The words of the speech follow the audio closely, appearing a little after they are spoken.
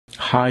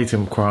Hi,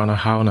 Tim Crown.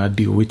 How na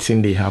deal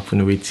waiting they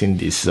happen waiting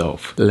this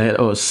self. Let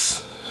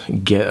us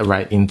get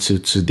right into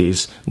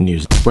today's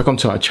news. Welcome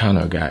to our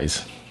channel,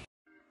 guys.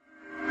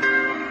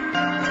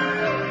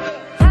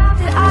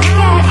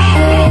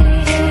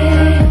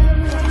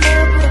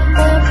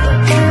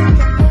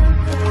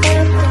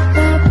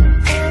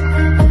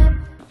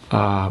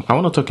 I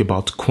want to talk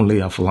about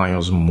Kunle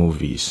Afolayan's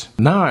movies.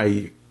 Now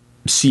I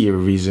see a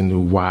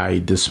reason why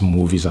these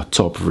movies are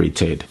top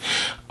rated.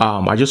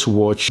 I just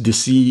watched The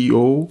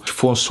CEO,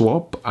 Phone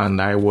Swap, and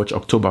I watched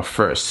October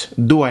 1st.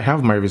 Though I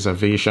have my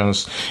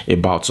reservations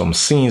about some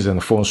scenes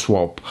in Phone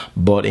Swap,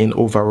 but in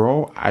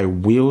overall, I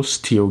will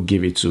still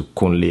give it to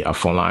Kunle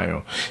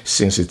Afolayan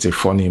since it's a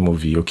funny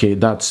movie. Okay,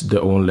 that's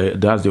the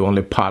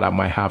only part I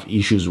might have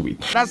issues with.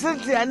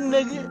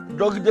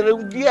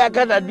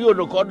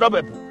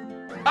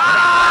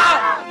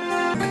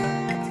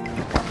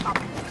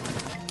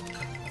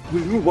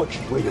 Will you watch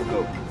where you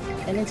go?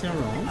 Anything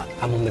wrong?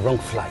 I'm on the wrong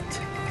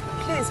flight.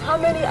 Please, how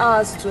many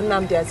hours to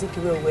Nnamdi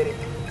Azikiwe Owerri?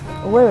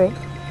 Owerri?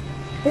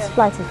 This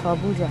flight is for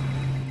Abuja.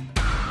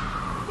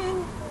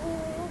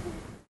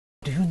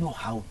 Do you know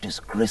how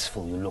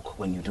disgraceful you look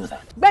when you do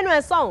that?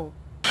 Benue song.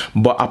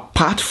 But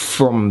apart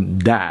from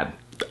that,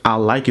 I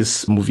like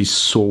his movie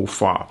so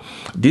far.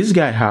 This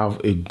guy have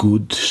a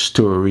good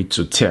story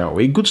to tell,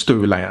 a good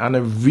storyline, and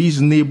a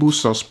reasonable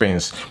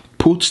suspense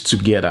put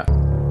together.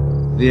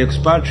 The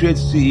expatriate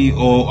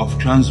CEO of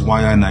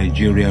Transwire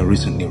Nigeria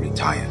recently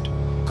retired.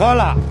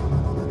 Kola,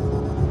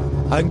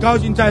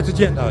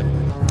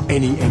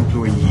 any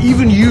employee,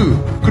 even you,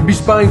 could be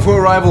spying for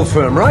a rival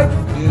firm, right?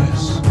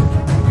 Yes.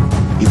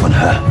 Even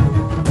her.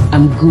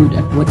 I'm good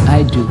at what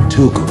I do.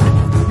 Too good.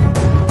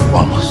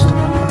 Almost.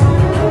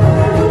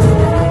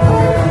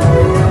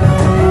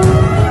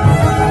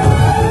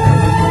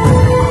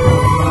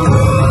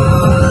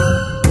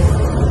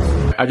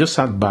 I just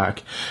sat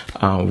back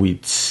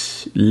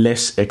with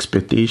less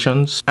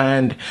expectations,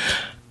 and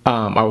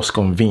I was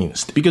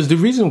convinced, because the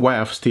reason why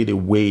I've stayed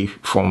away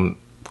from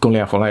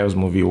Kunle Afolayan's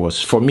movie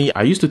was, for me,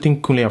 I used to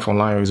think Kunle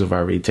Afolayan is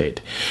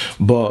overrated,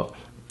 but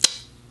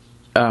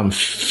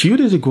few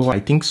days ago, I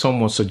think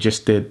someone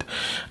suggested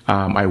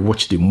I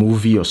watched the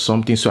movie or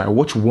something. So I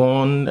watched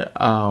one,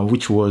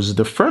 which was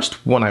the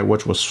first one I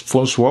watched was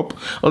Phone Swap.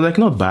 I was like,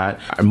 not bad.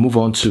 I move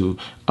on to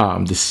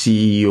The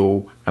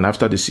CEO, and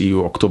after The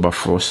CEO, October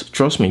 1st.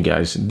 Trust me,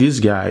 guys, this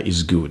guy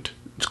is good.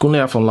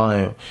 Kunle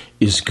Afolayan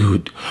is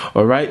good.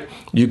 All right,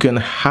 you can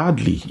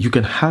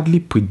hardly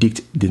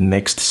predict the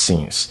next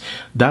scenes.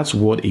 That's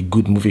what a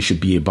good movie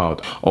should be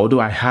about. Although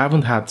I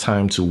haven't had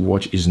time to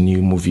watch his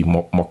new movie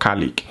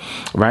Mokalik,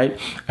 right?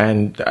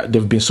 And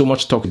there've been so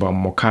much talk about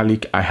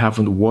Mokalik. I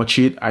haven't watched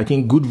it. I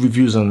think good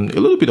reviews and a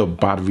little bit of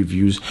bad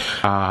reviews.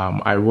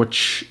 I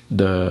watched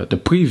the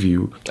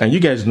preview, and you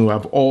guys know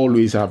I've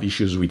always have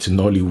issues with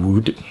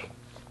Nollywood.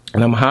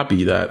 And I'm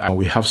happy that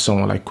we have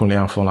someone like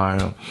Kunle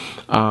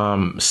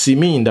Afolayan. See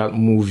me in that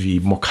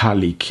movie,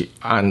 Mokalik,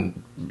 and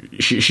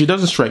she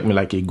doesn't strike me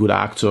like a good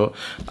actor.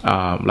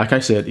 Like I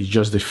said, it's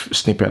just the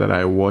snippet that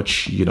I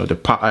watch. You know, the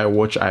part I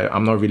watch,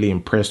 I'm not really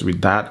impressed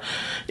with that.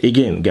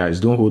 Again, guys,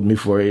 don't hold me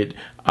for it.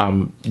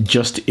 I'm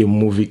just a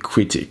movie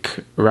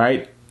critic,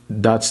 right?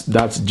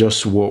 That's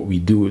just what we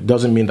do. It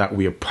doesn't mean that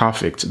we are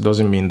perfect. It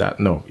doesn't mean that,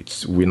 no,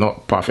 we're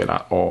not perfect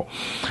at all.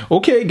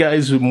 Okay,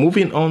 guys,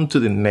 moving on to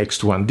the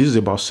next one. This is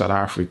about South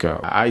Africa.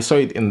 I saw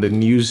it in the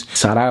news.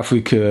 South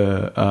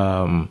Africa,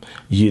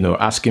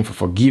 asking for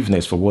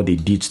forgiveness for what they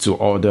did to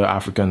other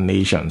African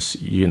nations,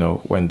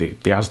 when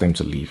they asked them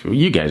to leave.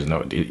 You guys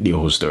know the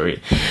whole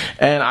story.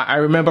 And I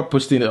remember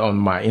posting it on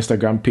my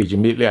Instagram page.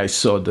 Immediately I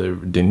saw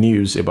the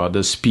news about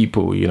those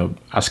people,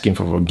 asking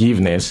for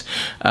forgiveness.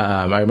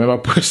 I remember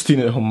posting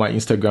it on my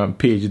Instagram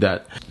page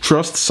that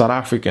trust South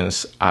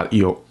Africans at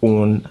your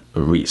own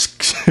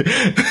risk.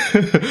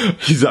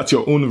 It's at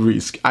your own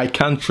risk. I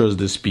can't trust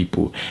these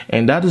people,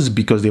 and that is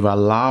because they've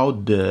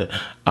allowed the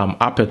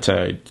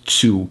appetite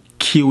to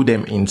kill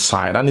them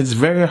inside, and it's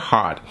very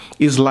hard.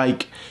 It's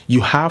like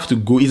you have to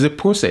go. It's a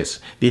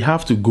process. They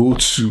have to go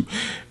to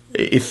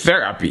a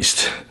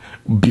therapist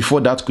before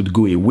that could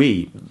go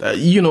away.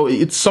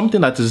 It's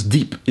something that is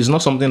deep. It's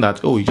not something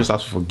that, you just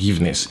ask for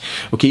forgiveness.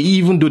 Okay,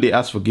 even though they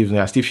ask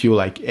forgiveness, I still feel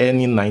like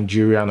any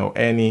Nigerian or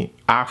any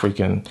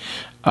African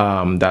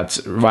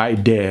that's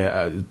right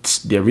there,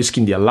 they're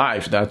risking their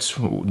life. That's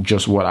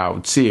just what I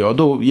would say.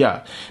 Although,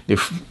 yeah,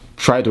 they've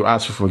tried to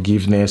ask for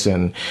forgiveness,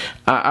 and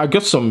I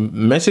got some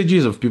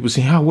messages of people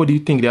saying, what do you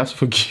think? They ask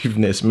for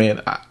forgiveness,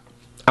 man.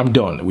 I'm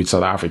done with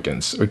South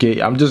Africans, okay?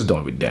 I'm just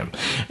done with them.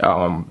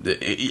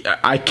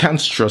 I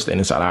can't trust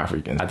any South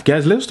Africans.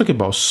 Guys, let's talk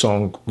about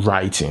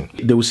songwriting.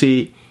 They will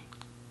say,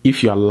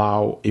 if you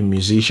allow a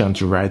musician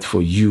to write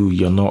for you,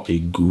 you're not a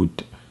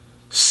good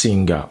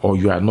singer or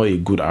you are not a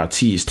good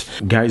artist.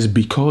 Guys,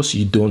 because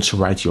you don't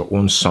write your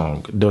own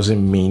song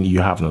doesn't mean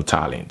you have no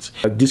talent.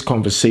 This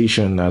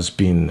conversation has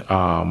been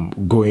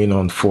going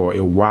on for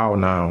a while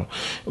now,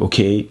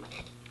 okay?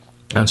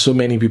 And so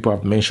many people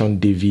have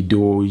mentioned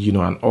Davido, you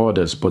know, and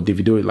others, but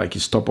Davido like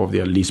is top of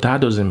their list. That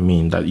doesn't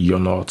mean that you're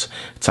not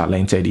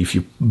talented if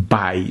you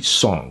buy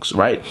songs,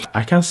 right?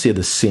 I can't say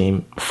the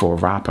same for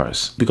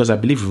rappers, because I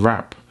believe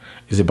rap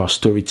is about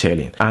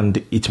storytelling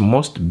and it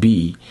must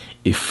be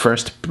a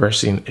first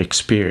person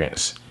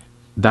experience.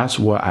 That's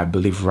what I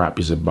believe rap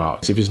is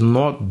about. If it's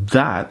not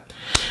that,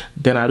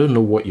 then I don't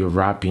know what you're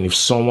rapping. If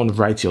someone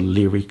writes your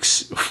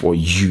lyrics for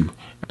you,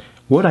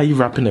 what are you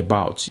rapping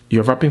about?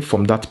 You're rapping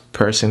from that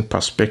person's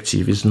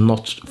perspective. It's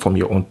not from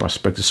your own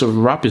perspective. So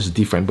rap is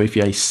different. But if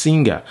you're a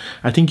singer,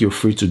 I think you're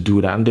free to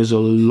do that. And there's a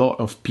lot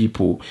of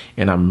people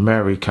in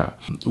America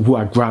who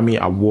are Grammy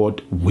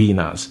Award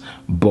winners,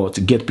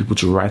 but get people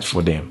to write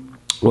for them.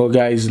 Well,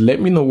 guys, let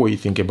me know what you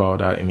think about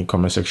that in the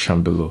comment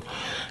section below.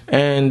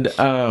 And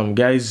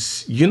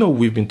guys, you know,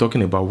 we've been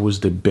talking about who's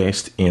the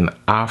best in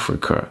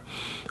Africa.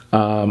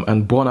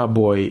 And Burna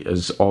Boy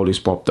has always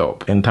popped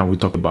up anytime we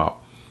talk about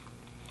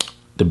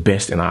the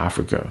best in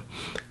Africa.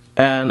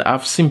 And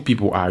I've seen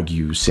people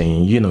argue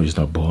saying, you know, it's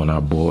not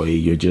Burna Boy,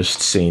 you're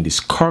just saying this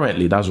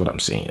currently. That's what I'm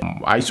saying.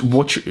 I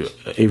watched a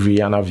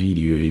Rihanna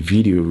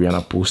video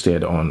Rihanna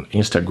posted on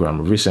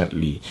Instagram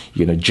recently,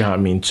 you know,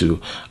 jamming to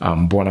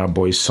Burna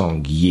Boy's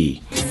song Yeah.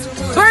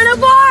 Burna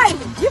Boy!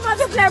 You about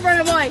to play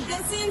Burna Boy?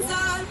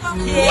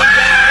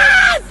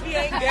 Yes! He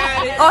ain't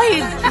got it. Oh,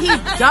 he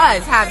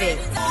does have it.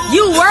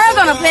 You were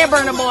gonna play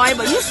Burna Boy,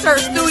 but you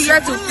searched through your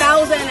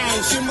 2000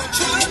 and...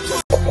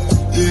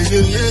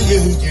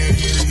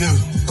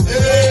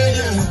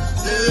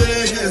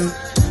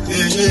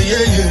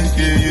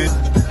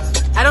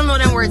 I don't know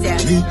them words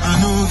yet.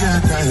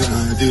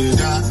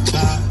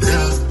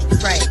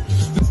 Right.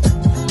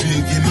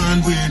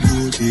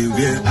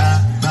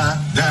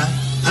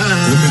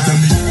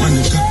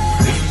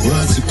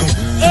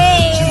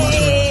 Hey.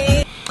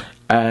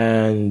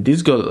 And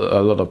this got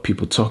a lot of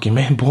people talking,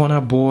 man,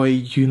 Burna Boy,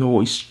 you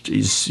know,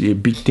 it's a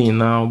big thing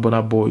now.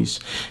 Burna Boy is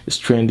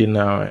trending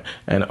now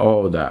and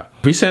all that.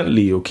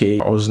 Recently,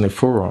 okay, I was in a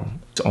forum,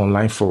 it's an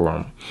online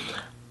forum,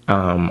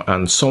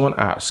 and someone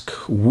asked,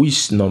 who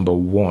is number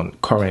one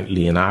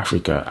currently in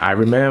Africa? I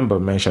remember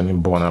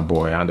mentioning Burna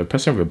Boy, and the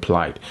person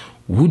replied,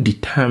 who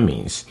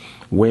determines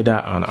whether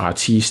an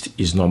artist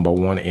is number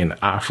one in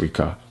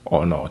Africa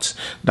or not?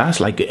 That's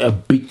like a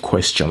big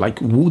question. Like,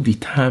 who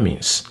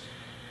determines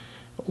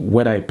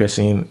whether a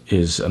person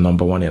is a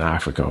number one in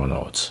Africa or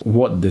not?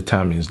 What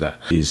determines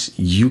that is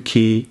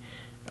UK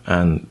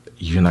and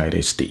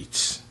United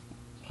States.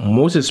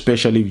 Most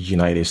especially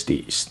United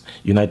States.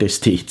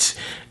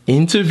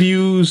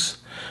 Interviews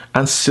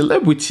and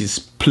celebrities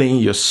playing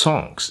your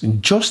songs.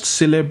 Just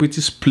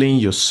celebrities playing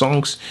your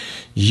songs,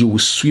 you will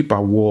sweep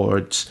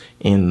awards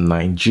in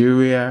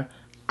Nigeria,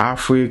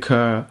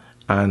 Africa,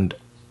 and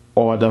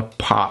other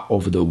part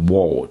of the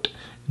world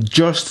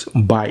just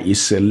by a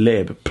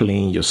celeb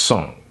playing your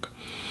song.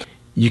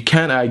 You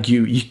can't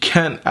argue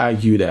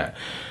that.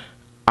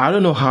 I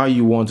don't know how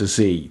you want to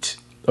say it,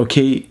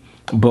 okay,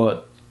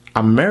 but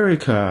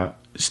America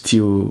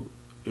still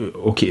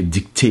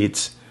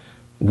dictates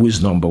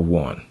who's number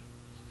one.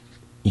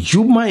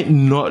 You might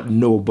not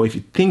know, but if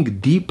you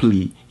think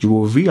deeply, you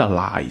will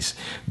realize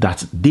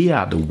that they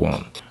are the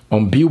one.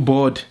 On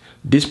Billboard,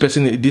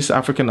 this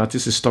African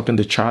artist is topping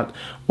the chart.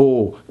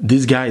 Oh,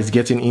 this guy is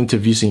getting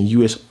interviews in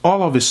US.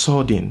 All of a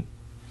sudden,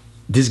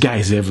 this guy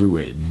is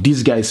everywhere.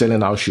 This guy is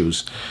selling out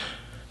shows.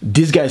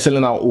 This guy is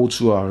selling out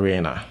O2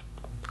 Arena.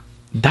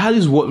 That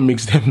is what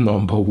makes them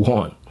number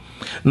one.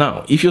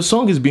 Now, if your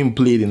song is being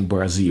played in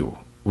Brazil,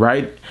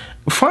 right?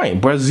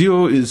 Fine.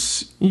 Brazil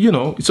is, you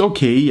know, it's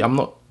okay.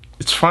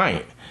 It's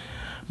fine.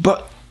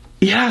 But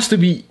it has to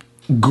be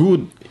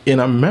good in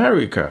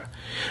America.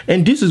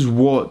 And this is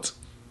what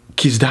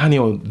Kiss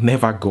Daniel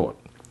never got.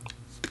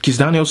 Kiss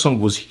Daniel's song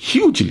was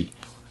hugely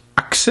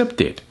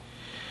accepted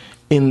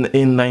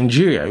in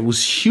Nigeria. It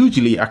was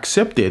hugely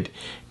accepted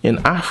in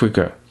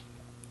Africa.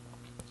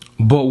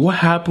 But what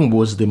happened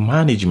was the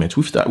management,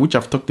 which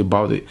I've talked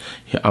about it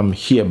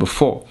here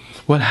before.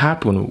 What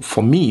happened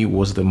for me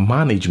was the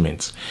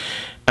management.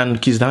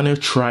 And Kiss Daniel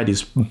tried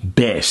his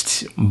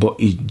best, but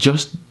it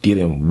just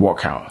didn't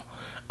work out.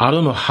 I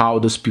don't know how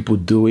those people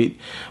do it,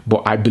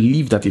 but I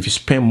believe that if you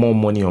spend more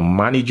money on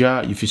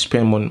manager, if you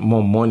spend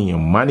more money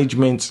on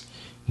management,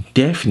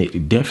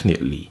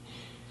 definitely,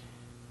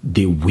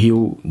 they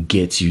will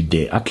get you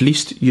there. At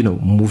least, you know,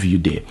 move you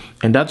there.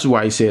 And that's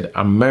why I said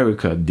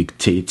America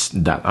dictates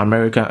that.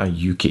 America and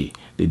UK,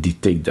 they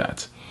dictate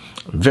that.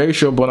 I'm very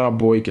sure Burna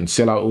Boy can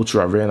sell out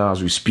O2 Arena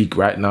as we speak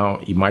right now.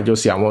 He might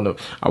just say, I want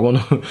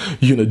to,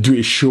 you know, do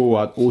a show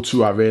at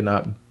O2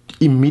 Arena.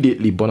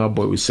 Immediately, Burna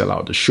Boy will sell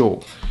out the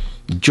show.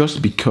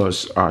 Just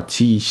because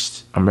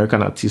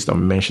American artists are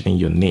mentioning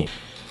your name.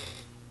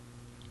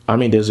 I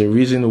mean, there's a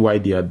reason why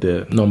they are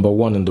the number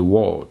one in the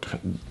world.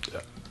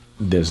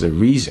 There's a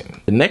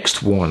reason. The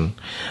next one,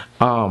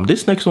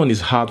 this next one is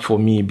hard for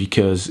me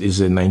because it's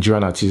a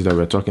Nigerian artist that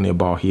we're talking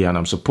about here, and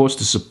I'm supposed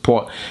to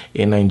support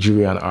a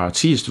Nigerian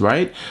artist,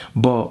 right?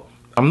 But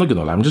I'm not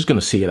gonna lie, I'm just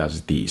gonna say it as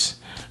it is,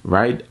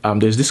 right?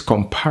 There's this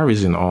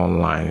comparison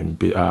online,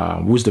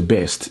 who's the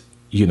best,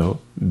 you know,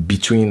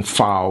 between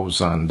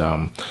Falz and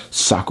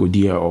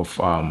Sarkodie of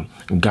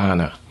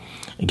Ghana.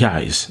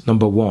 Guys,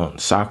 number one,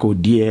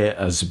 Sarkodie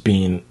has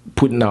been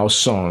putting out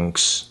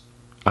songs,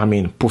 I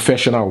mean,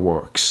 professional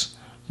works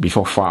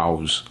before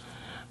Falz.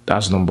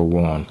 That's number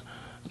one.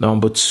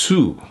 Number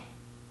two,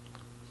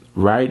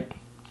 right?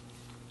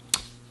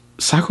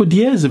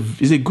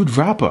 Sarkodie is a good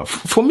rapper.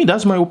 For me,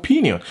 that's my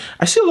opinion.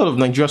 I see a lot of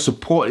Nigeria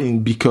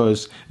supporting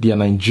because they are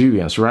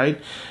Nigerians, right?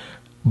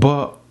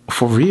 But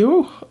for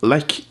real,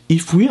 like,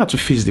 if we had to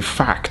face the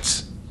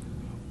facts,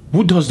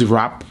 who does the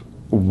rap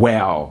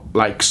well,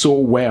 like so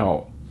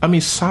well? I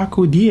mean,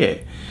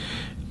 Sarkodie.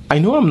 I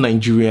know I'm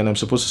Nigerian, I'm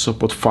supposed to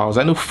support Falz.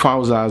 I know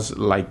Falz has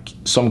like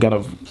some kind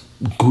of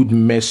good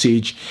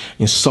message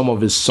in some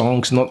of his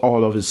songs, not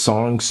all of his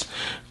songs.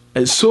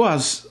 And so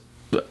as,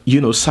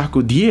 you know,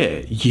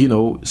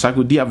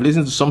 Sarkodie, I've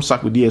listened to some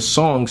Sarkodie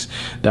songs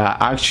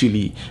that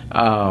actually,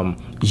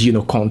 you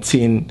know,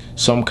 contain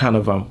some kind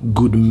of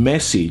good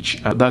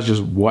message. That's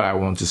just what I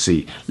want to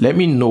say. Let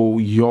me know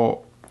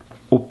your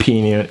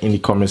opinion in the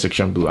comment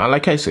section below. And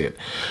like I said,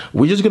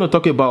 we're just gonna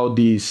talk about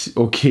this,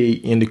 okay,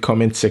 in the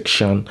comment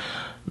section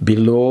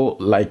below,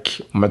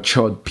 like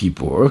matured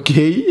people,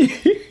 okay?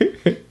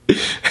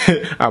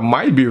 I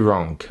might be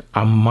wrong.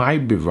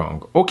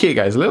 Okay,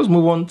 guys, let's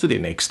move on to the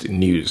next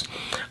news.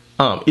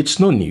 It's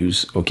no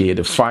news, okay?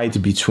 The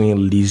fight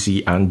between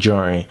Lizzie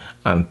Anjorin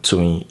and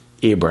Toyin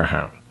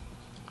Abraham.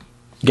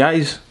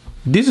 Guys,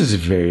 this is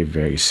very,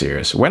 very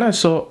serious. When I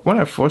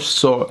first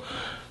saw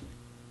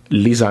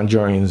Lizzie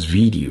Anjorin's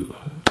video,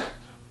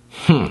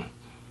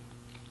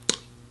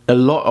 a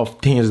lot of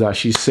things that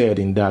she said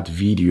in that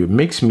video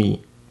makes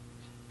me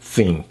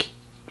think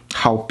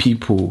how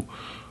people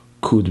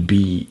could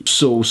be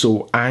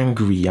so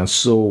angry and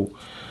so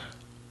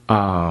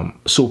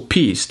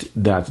pissed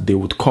that they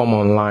would come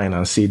online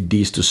and say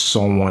this to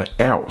someone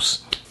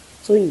else.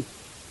 Toyin,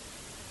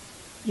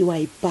 you are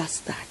a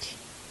bastard.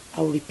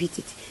 I will repeat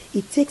it.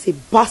 It takes a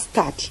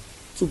bastard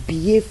to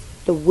behave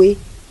the way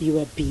you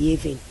are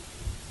behaving.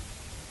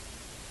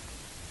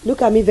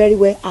 Look at me very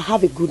well. I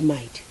have a good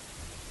mind.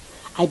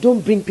 I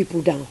don't bring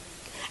people down.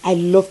 I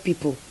love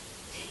people.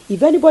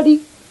 If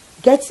anybody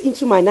gets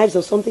into my knives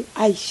or something,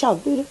 I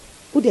shout.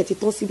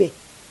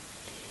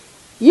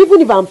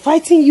 Even if I'm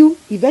fighting you,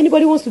 if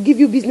anybody wants to give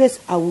you business,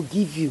 I will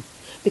give you.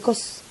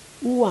 Because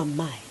who am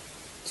I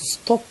to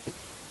stop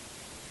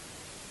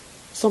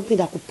something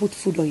that could put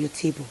food on your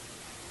table?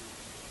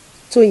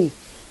 Toyin,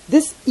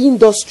 this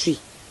industry,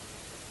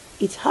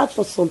 it's hard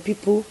for some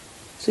people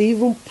to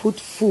even put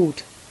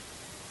food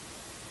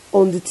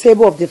on the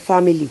table of the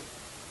family.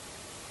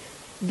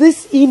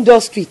 This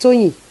industry,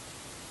 Toyin,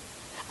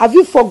 have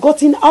you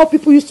forgotten how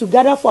people used to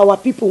gather for our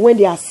people when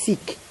they are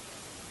sick?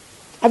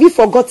 Have you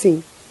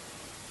forgotten?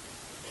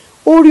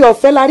 Ori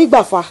ọ̀fẹ́ la rí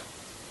gbà fà.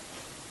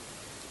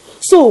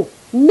 So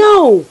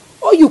now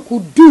all you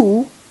could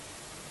do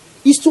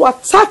is to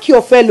attack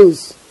your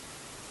fellows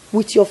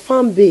with your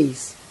fan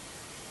base.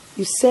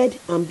 You said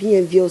I'm being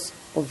envious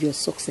of your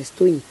success,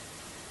 Toyin.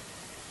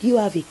 Do you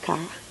have a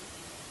car?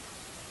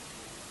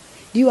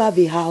 Do you have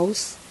a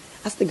house?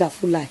 Ask the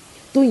gafulai.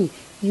 Toyin,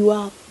 you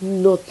have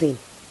nothing.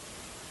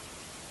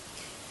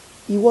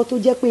 Ìwọ tó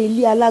jẹ́ pé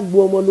ilé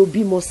alágbo ọmọ ló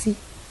bímọ sí.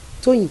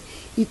 Toyin,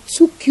 it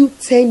took you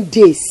 10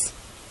 days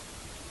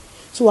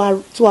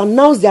to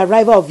announce the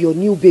arrival of your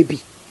new baby,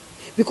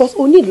 because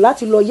o need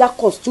láti lọ ya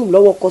costume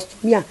lọ́wọ́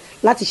costumier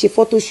láti ṣe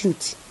photo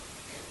shoot.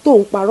 Tó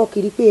ń parọ́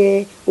kiri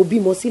pé o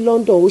bímọ sí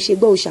London, o ṣe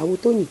gbọ́ o ṣàwo.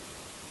 Toyin,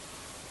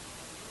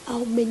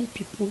 how many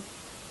people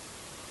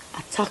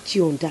attacked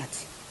you on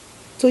that?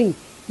 Toyin,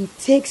 it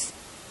takes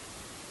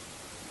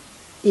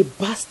a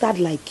bastard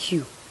like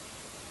you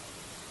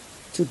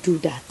to do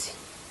that.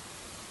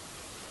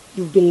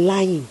 You've been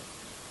lying.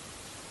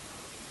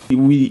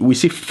 We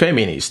see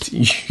feminists,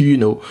 you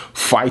know,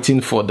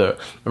 fighting for the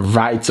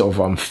rights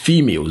of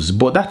females,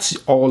 but that's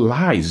all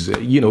lies.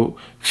 You know,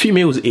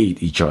 females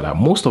hate each other.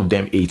 Most of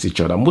them hate each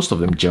other. Most of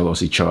them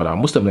jealous each other.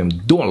 Most of them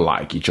don't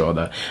like each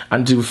other.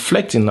 And to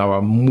reflect in our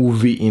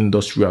movie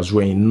industry as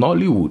well, in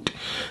Nollywood,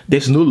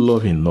 there's no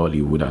love in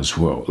Nollywood as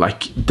well.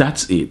 Like,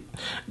 that's it.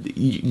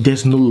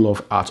 There's no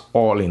love at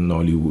all in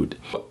Nollywood.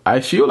 I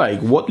feel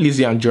like what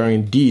Lizzie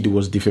Anjorin did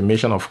was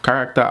defamation of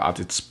character at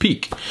its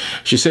peak.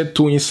 She said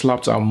Toyin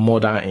slapped her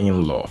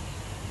mother-in-law.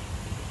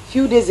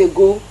 Few days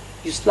ago,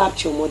 you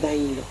slapped your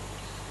mother-in-law.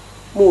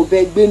 Mo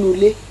beg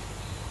benule,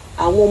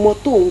 àwọn ọmọ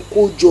tó ń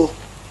kó jọ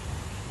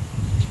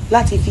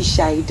láti fi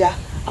ṣàìdá,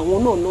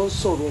 àwọn náà náà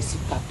sọ̀rọ̀ ẹ̀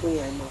síta Toyin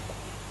Aimako.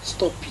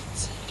 Stop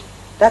it.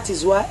 That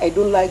is why I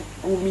don't like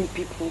grooming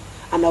people,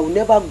 and I will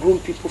never groom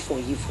people for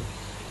evil.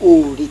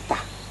 Oh, Rita.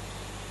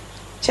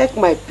 Check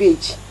my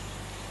page.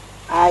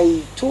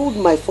 I told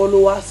my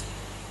followers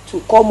to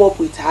come up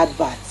with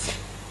adverts.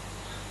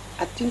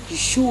 I think you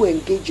should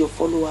engage your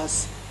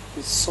followers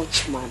in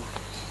such manner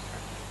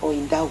or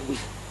in that way.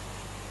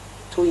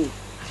 Toyin,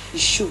 you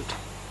should.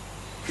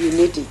 You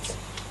need it.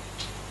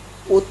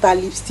 Ota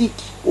lipstick,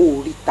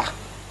 oh Rita.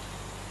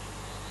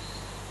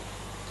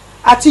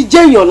 àti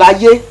jẹ́yàn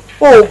láyé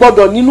o ò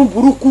gbọ́dọ̀ nínú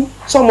burúkú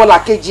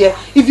sọ́mọlàkejì ẹ.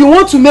 If you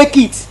want to make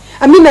it,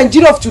 I mean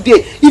Nigeria of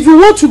today, if you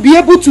want to be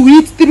able to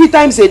eat 3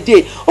 times a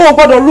day, o ò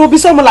gbọ́dọ̀ ro bí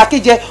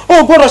sọ́mọlàkejì ẹ, o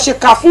ò gbọ́dọ̀ ṣe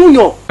kà fún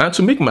yàn. And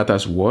to make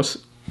matters worse,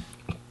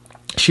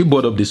 she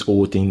brought up this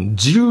whole thing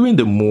during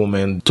the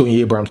moment Toyin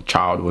Abraham's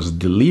child was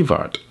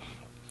delivered.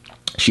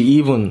 She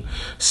even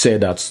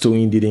said that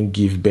Toyin didn't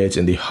give birth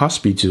in the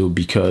hospital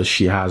because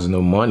she has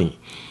no money.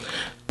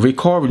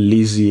 Recall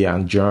Lizzie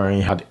and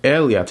Anjorin had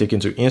earlier taken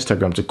to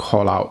Instagram to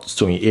call out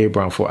Toyin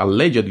Abraham for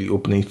allegedly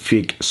opening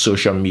fake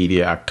social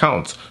media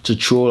accounts to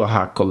troll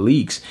her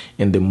colleagues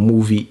in the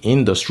movie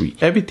industry.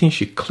 Everything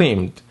she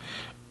claimed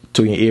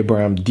Toyin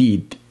Abraham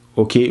did,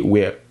 okay,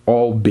 were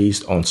all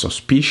based on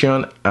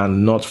suspicion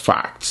and not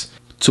facts.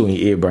 Toyin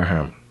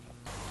Abraham.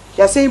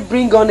 You're saying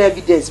bring on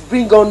evidence,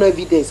 bring on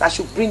evidence. I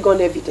should bring on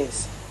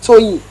evidence.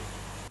 Toyin.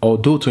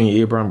 Although Toyin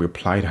Abraham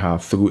replied her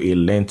through a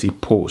lengthy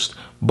post,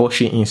 but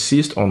she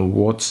insists on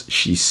what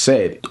she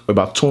said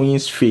about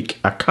Toyin's fake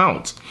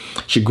account.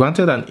 She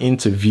granted an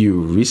interview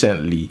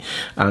recently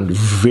and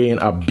vain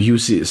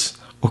abuses,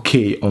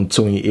 okay, on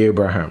Toyin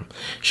Abraham.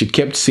 She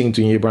kept saying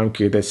Toyin Abraham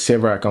created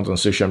several accounts on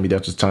social media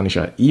to tarnish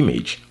her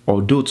image.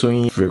 Although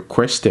Toyin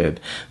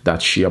requested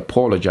that she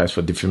apologize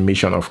for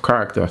defamation of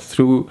character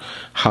through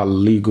her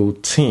legal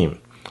team,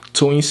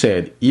 Toyin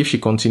said if she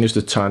continues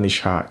to tarnish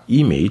her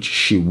image,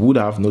 she would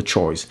have no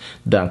choice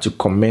than to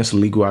commence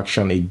legal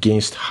action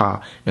against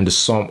her in the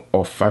sum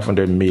of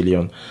 500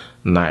 million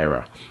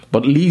naira.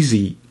 But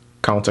Lizzie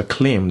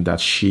counterclaimed that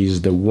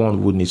she's the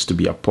one who needs to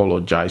be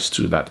apologized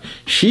to, that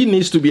she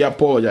needs to be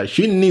apologized.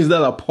 She needs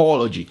that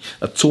apology,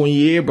 that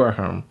Toyin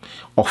Abraham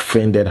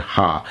offended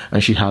her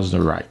and she has no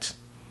right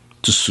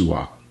to sue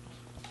her.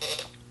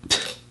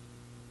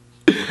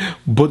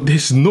 But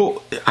there's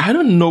no, I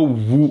don't know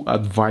who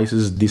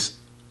advises these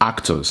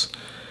actors.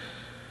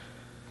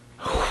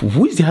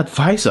 Who is the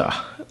advisor?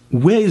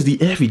 Where is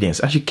the evidence?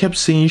 And she kept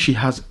saying she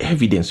has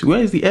evidence.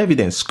 Where is the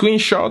evidence?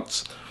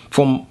 Screenshots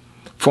from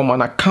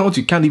an account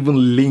you can't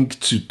even link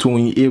to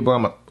Toyin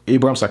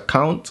Abraham's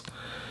account.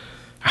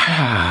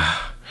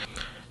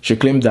 She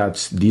claimed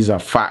that these are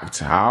facts.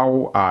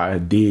 How are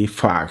they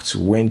facts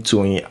when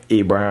Toyin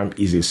Abraham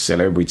is a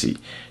celebrity?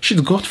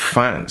 She's got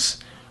fans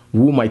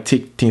who might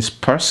take things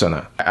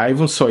personal. I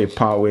even saw a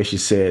part where she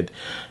said,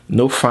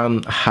 no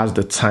fan has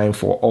the time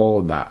for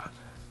all that.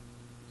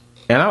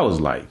 And I was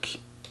like,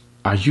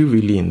 are you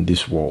really in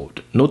this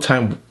world? No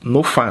time,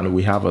 no fan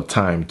will have a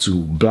time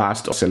to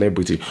blast a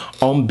celebrity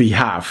on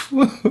behalf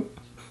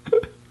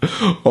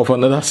of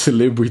another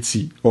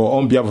celebrity or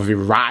on behalf of a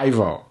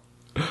rival.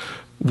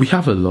 We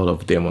have a lot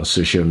of them on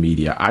social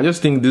media. I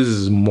just think this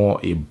is more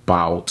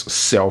about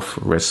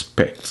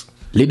self-respect.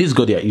 Ladies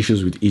got their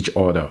issues with each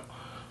other.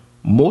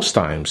 Most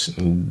times,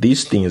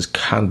 these things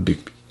can't be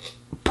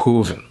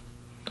proven.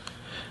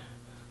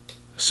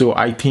 So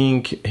I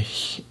think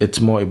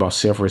it's more about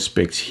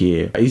self-respect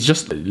here. It's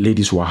just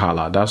ladies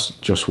wahala. That's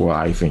just what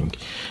I think.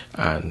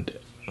 And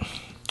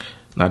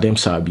now them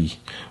sabi.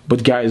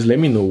 But guys, let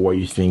me know what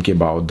you think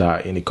about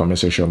that in the comment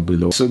section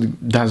below. So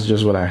that's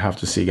just what I have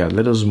to say, guys.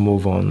 Let us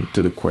move on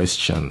to the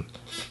question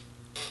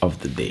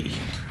of the day.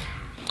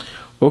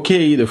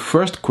 Okay, the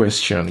first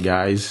question,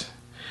 guys.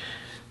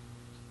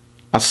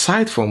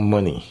 Aside from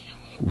money,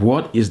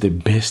 what is the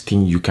best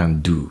thing you can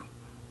do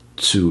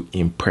to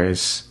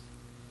impress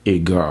a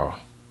girl?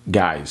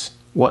 Guys,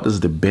 what is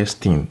the best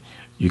thing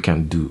you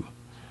can do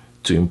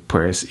to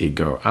impress a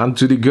girl? And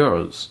to the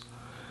girls,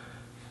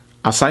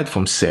 aside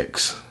from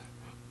sex,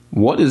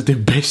 what is the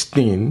best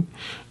thing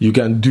you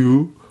can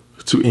do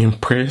to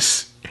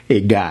impress a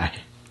guy?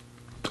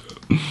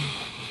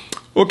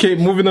 Okay,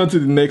 moving on to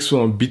the next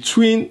one.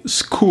 Between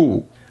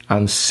school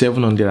and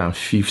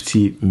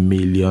 750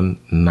 million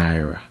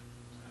naira,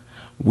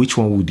 which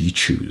one would you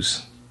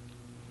choose?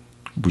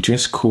 Between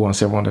school and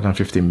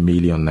 750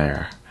 million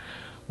naira,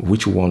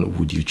 which one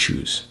would you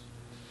choose?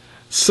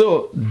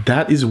 So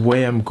that is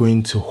where I'm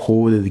going to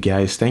hold it,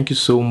 guys. Thank you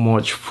so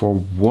much for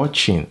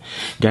watching.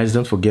 Guys,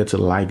 don't forget to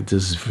like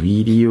this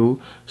video,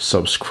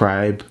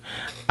 subscribe,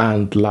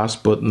 and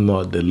last but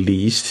not the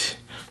least,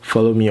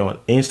 follow me on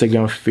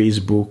Instagram,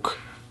 Facebook,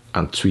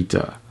 and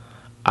Twitter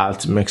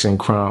at Mexican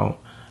Crown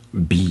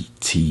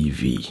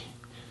BTV.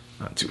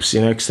 Until see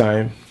you next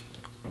time.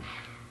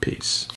 Peace.